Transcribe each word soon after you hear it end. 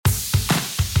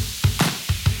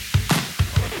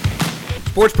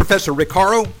Sports Professor Rick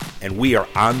Horrow, and we are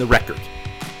on the record.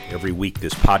 Every week,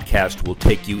 this podcast will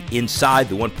take you inside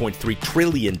the $1.3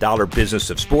 trillion business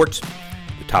of sports,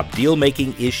 the top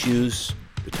deal-making issues,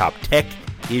 the top tech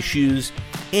issues,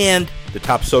 and the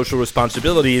top social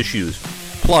responsibility issues,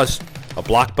 plus a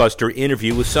blockbuster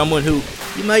interview with someone who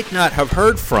you might not have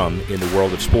heard from in the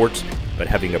world of sports, but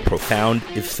having a profound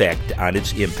effect on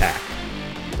its impact.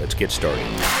 Let's get started.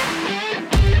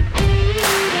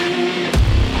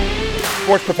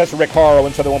 Sports Professor Rick Horrow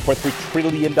inside the $1.3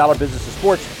 trillion business of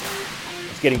sports.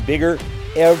 It's getting bigger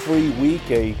every week.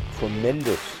 A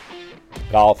tremendous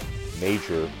golf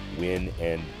major win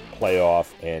and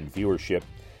playoff and viewership.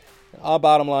 Our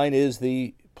bottom line is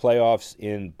the playoffs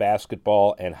in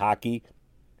basketball and hockey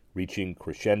reaching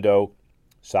crescendo.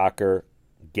 Soccer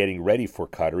getting ready for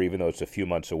Qatar, even though it's a few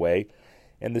months away.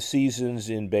 And the seasons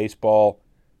in baseball,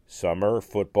 summer,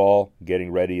 football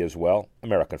getting ready as well.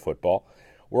 American football.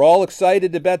 We're all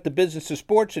excited about the business of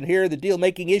sports, and here are the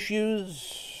deal-making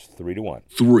issues. 3-1.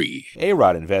 3.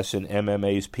 A-Rod invests in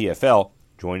MMA's PFL,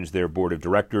 joins their board of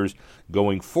directors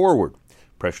going forward.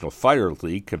 Professional Fighter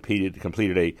League completed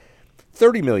a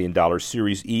 $30 million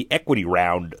Series E equity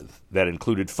round that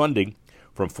included funding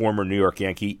from former New York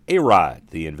Yankee A-Rod.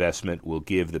 The investment will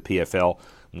give the PFL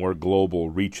more global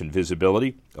reach and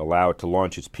visibility, allow it to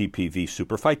launch its PPV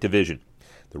Superfight division.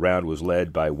 The round was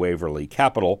led by Waverly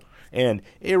Capital, and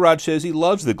A-Rod says he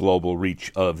loves the global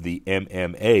reach of the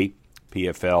MMA,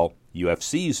 PFL,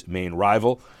 UFC's main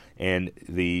rival, and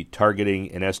the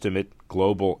targeting an estimate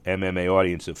global MMA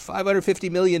audience of 550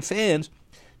 million fans,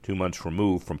 2 months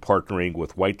removed from partnering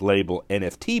with white label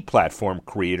NFT platform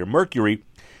creator Mercury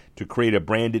to create a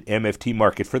branded NFT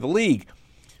market for the league.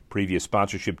 Previous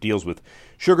sponsorship deals with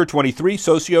Sugar 23,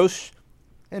 Socios,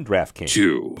 and DraftKings.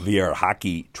 2. VR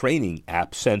hockey training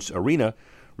app Sense Arena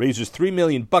raises $3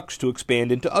 million to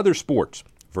expand into other sports.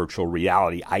 Virtual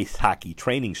reality ice hockey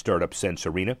training startup Sense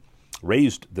Arena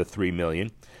raised the $3 million,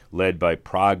 led by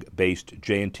Prague-based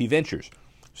J&T Ventures.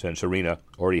 Sense Arena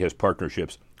already has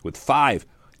partnerships with 5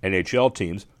 NHL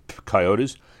teams: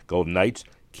 Coyotes, Golden Knights,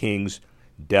 Kings,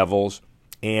 Devils,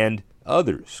 and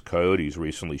others. Coyotes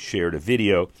recently shared a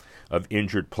video of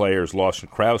injured players Lawson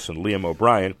Krause and Liam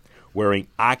O'Brien wearing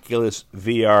Oculus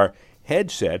VR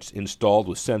headsets installed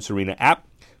with Sense Arena app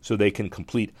so they can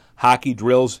complete hockey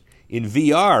drills in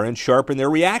VR and sharpen their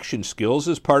reaction skills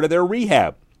as part of their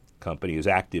rehab. The company is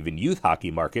active in youth hockey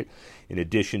market in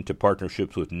addition to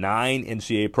partnerships with 9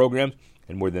 NCAA programs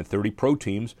and more than 30 pro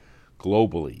teams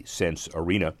globally. Sense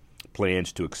Arena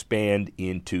plans to expand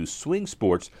into swing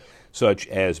sports such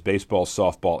as baseball,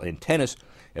 softball, and tennis,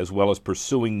 as well as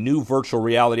pursuing new virtual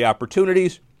reality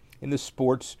opportunities in the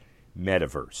sports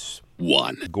metaverse.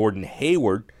 1. Gordon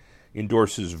Hayward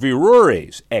endorses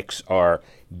Virure's XR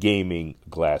gaming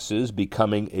glasses,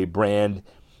 becoming a brand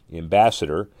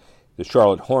ambassador. The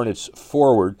Charlotte Hornets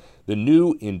forward, the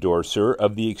new endorser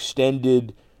of the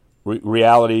extended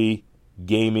reality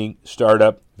gaming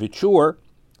startup Viture.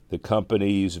 The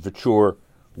company's Viture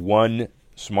One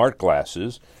smart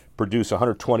glasses produce a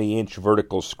 120-inch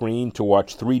vertical screen to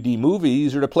watch 3D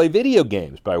movies or to play video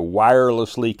games by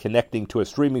wirelessly connecting to a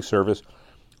streaming service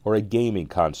or a gaming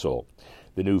console.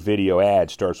 The new video ad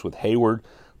starts with Hayward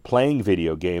playing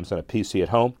video games on a PC at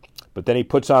home, but then he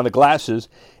puts on the glasses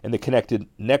and the connected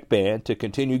neckband to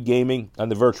continue gaming on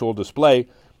the virtual display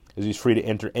as he's free to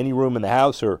enter any room in the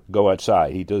house or go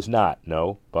outside. He does not,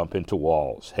 bump into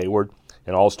walls. Hayward,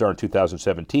 an all-star in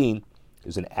 2017,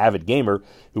 is an avid gamer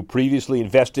who previously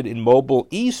invested in mobile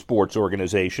esports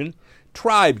organization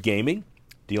Tribe Gaming.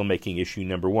 Deal-making issue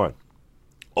number 1.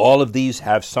 All of these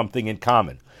have something in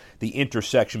common: the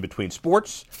intersection between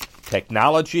sports,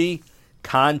 technology,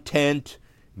 content,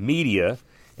 media,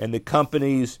 and the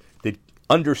companies that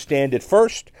understand it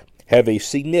first have a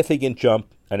significant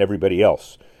jump on everybody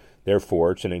else.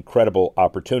 Therefore, it's an incredible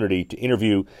opportunity to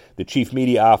interview the Chief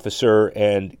Media Officer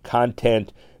and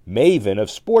Content Maven of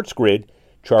SportsGrid,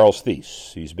 Charles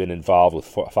Thies. He's been involved with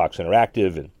Fox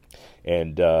Interactive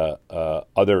and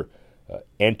other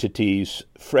entities,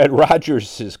 Fred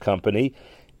Rogers' company,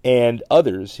 and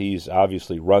others. He's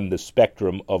obviously run the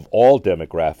spectrum of all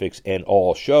demographics and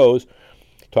all shows.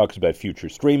 Talks about future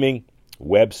streaming,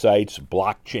 websites,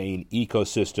 blockchain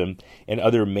ecosystem, and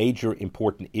other major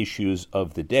important issues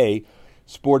of the day.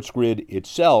 SportsGrid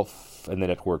itself and the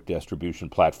network distribution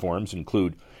platforms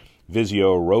include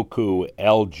Vizio, Roku,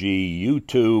 LG,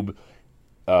 YouTube,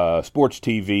 Sports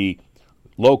TV,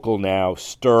 Local Now,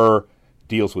 Stir,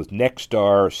 deals with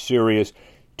Nexstar, Sirius.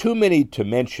 Too many to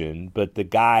mention, but the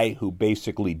guy who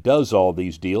basically does all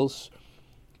these deals,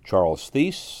 Charles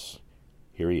Thies,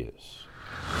 here he is.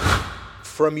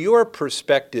 From your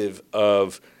perspective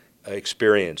of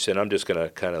experience, and I'm just going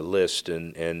to kind of list,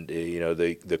 and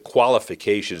the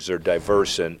qualifications are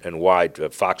diverse and wide.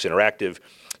 Fox Interactive,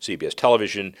 CBS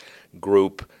Television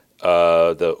Group,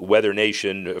 the Weather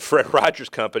Nation, Fred Rogers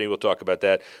Company, we'll talk about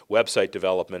that, website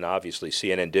development, obviously,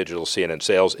 CNN Digital, CNN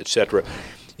Sales, etc.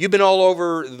 You've been all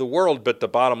over the world, but the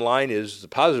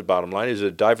positive bottom line is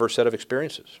a diverse set of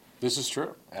experiences. This is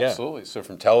true. Absolutely. Yeah. So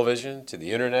from television to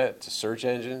the internet to search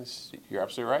engines, you're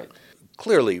absolutely right.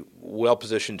 Clearly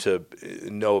well-positioned to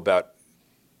know about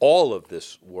all of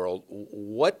this world.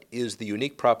 What is the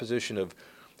unique proposition of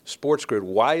SportsGrid?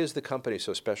 Why is the company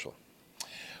so special?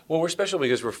 Well, we're special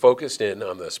because we're focused in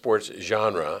on the sports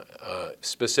genre,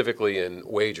 specifically in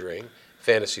wagering,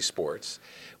 fantasy sports,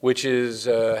 which is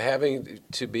having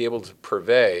to be able to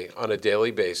purvey on a daily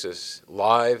basis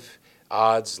live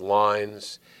odds,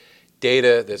 lines,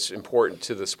 data that's important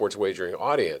to the sports wagering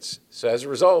audience. So as a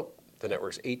result, the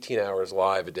network's 18 hours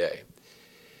live a day.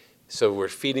 So we're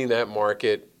feeding that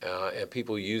market, and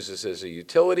people use this as a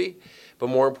utility. But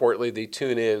more importantly, they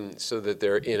tune in so that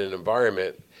they're in an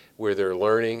environment where they're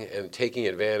learning and taking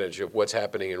advantage of what's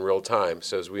happening in real time.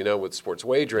 So as we know with sports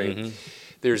wagering,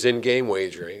 there's in-game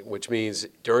wagering, which means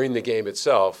during the game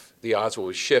itself, the odds will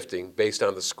be shifting based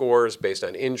on the scores, based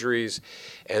on injuries,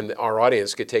 and our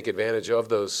audience could take advantage of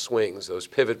those swings, those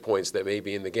pivot points that may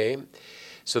be in the game,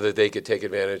 so that they could take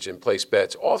advantage and place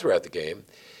bets all throughout the game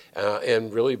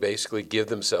and really basically give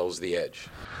themselves the edge.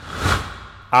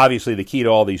 Obviously, the key to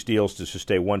all these deals is to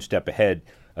stay one step ahead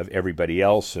of everybody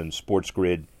else, and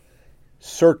SportsGrid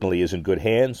certainly is in good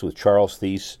hands with Charles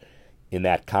Thies in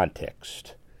that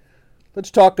context.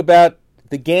 Let's talk about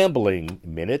the gambling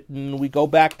minute, and we go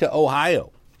back to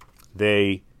Ohio.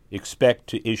 They expect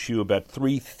to issue about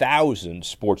 3,000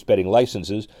 sports betting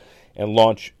licenses and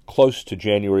launch close to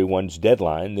January 1's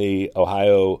deadline. The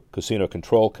Ohio Casino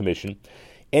Control Commission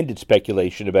ended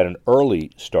speculation about an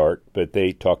early start, but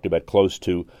they talked about close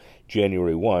to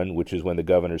January 1, which is when the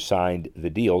governor signed the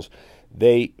deals.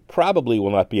 They probably will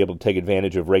not be able to take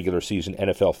advantage of regular season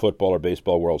NFL football or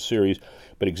baseball World Series,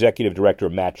 but Executive Director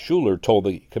Matt Schuler told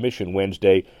the commission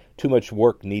Wednesday too much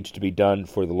work needs to be done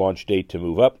for the launch date to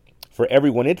move up. For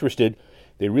everyone interested,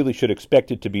 they really should expect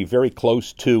it to be very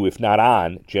close to, if not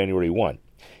on, January 1.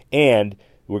 And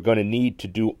we're going to need to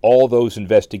do all those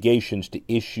investigations to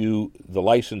issue the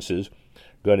licenses.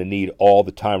 Going to need all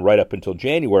the time right up until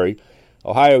January.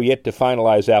 Ohio yet to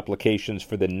finalize applications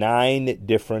for the 9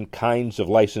 different kinds of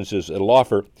licenses it'll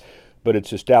offer, but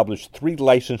it's established 3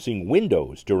 licensing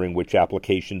windows during which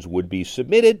applications would be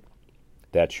submitted.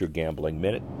 That's your gambling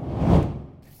minute.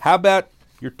 How about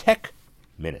your tech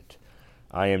minute?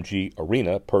 IMG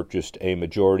Arena purchased a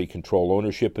majority control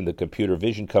ownership in the computer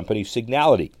vision company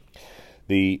Signality.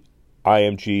 The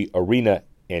IMG Arena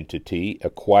entity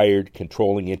acquired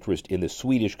controlling interest in the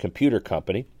Swedish computer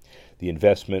company. The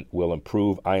investment will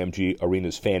improve IMG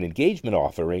Arena's fan engagement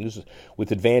offerings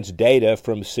with advanced data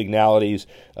from Signality's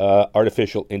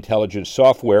artificial intelligence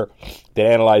software that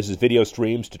analyzes video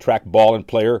streams to track ball and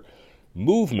player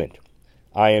movement.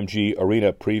 IMG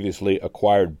Arena previously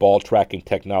acquired ball tracking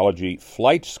technology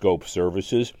FlightScope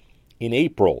Services in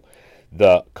April.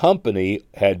 The company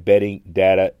had betting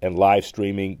data and live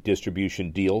streaming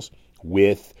distribution deals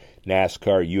with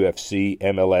NASCAR, UFC,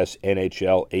 MLS,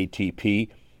 NHL, ATP,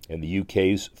 and the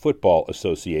UK's Football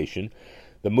Association.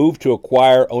 The move to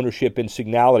acquire ownership in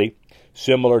Signality,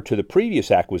 similar to the previous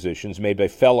acquisitions made by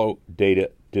fellow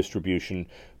data distribution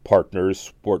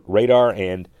partners Sportradar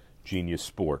and Genius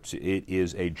Sports. It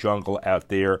is a jungle out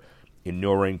there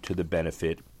inuring to the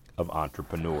benefit of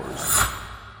entrepreneurs.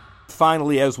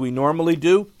 Finally, as we normally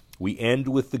do, we end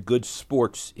with the good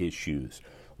sports issues.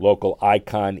 Local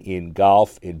icon in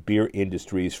golf and beer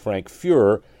industries Frank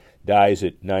Feuer dies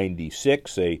at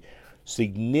 96, a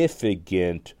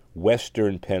significant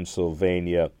Western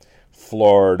Pennsylvania,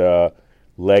 Florida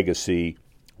legacy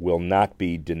will not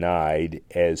be denied,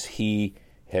 as he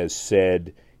has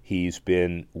said he's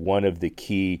been one of the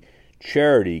key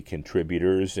charity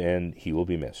contributors, and he will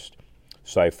be missed.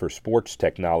 Cypher Sports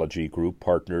Technology Group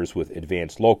partners with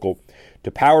Advance Local to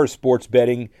power sports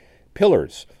betting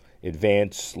pillars.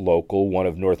 Advance Local, one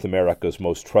of North America's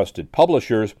most trusted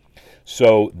publishers,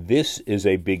 so this is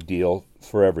a big deal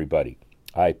for everybody.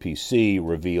 IPC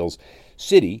reveals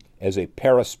Citi as a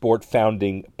parasport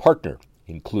founding partner,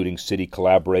 including Citi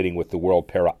collaborating with the World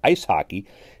Para Ice Hockey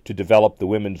to develop the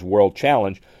Women's World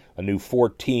Challenge, a new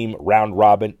 4-team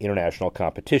round-robin international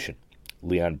competition.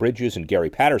 Leon Bridges and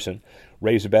Gary Patterson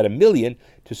raised about $1 million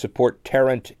to support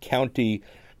Tarrant County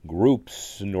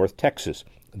groups in North Texas.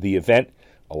 The event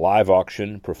a live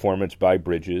auction, performance by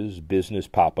Bridges, business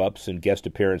pop-ups, and guest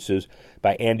appearances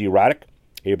by Andy Roddick,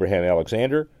 Abraham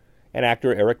Alexander, and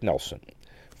actor Eric Nelson.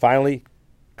 Finally,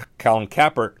 Colin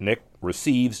Kaepernick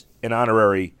receives an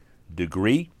honorary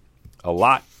degree. A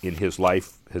lot in his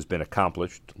life has been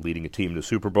accomplished, leading a team to the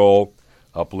Super Bowl,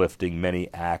 uplifting many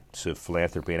acts of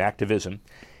philanthropy and activism.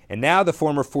 And now the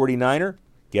former 49er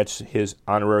gets his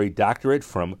honorary doctorate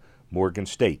from Morgan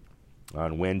State.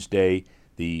 On Wednesday,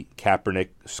 the Kaepernick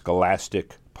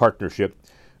Scholastic Partnership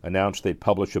announced they'd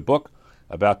publish a book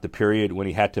about the period when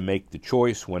he had to make the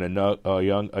choice when a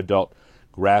young adult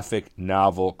graphic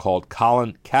novel called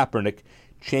Colin Kaepernick,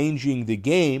 Changing the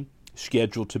Game,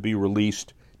 scheduled to be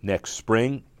released next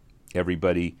spring.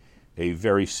 Everybody, a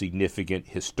very significant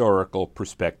historical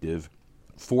perspective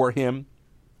for him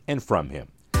and from him.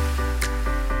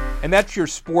 And that's your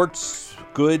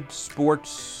Good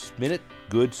Sports Minute,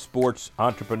 good sports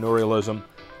entrepreneurialism,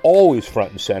 always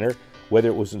front and center, whether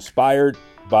it was inspired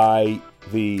by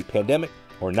the pandemic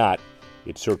or not.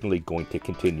 It's certainly going to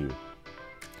continue.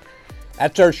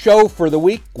 That's our show for the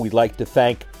week. We'd like to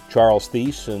thank Charles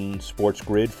Thies and Sports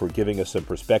Grid for giving us a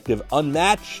perspective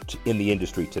unmatched in the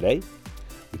industry today.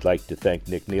 We'd like to thank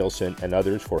Nick Nielsen and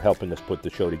others for helping us put the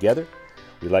show together.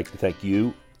 We'd like to thank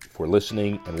you for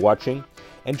listening and watching.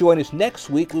 And join us next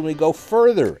week when we go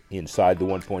further inside the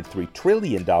 $1.3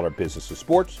 trillion business of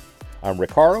sports. I'm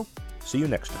Rick Horrow. See you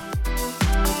next time.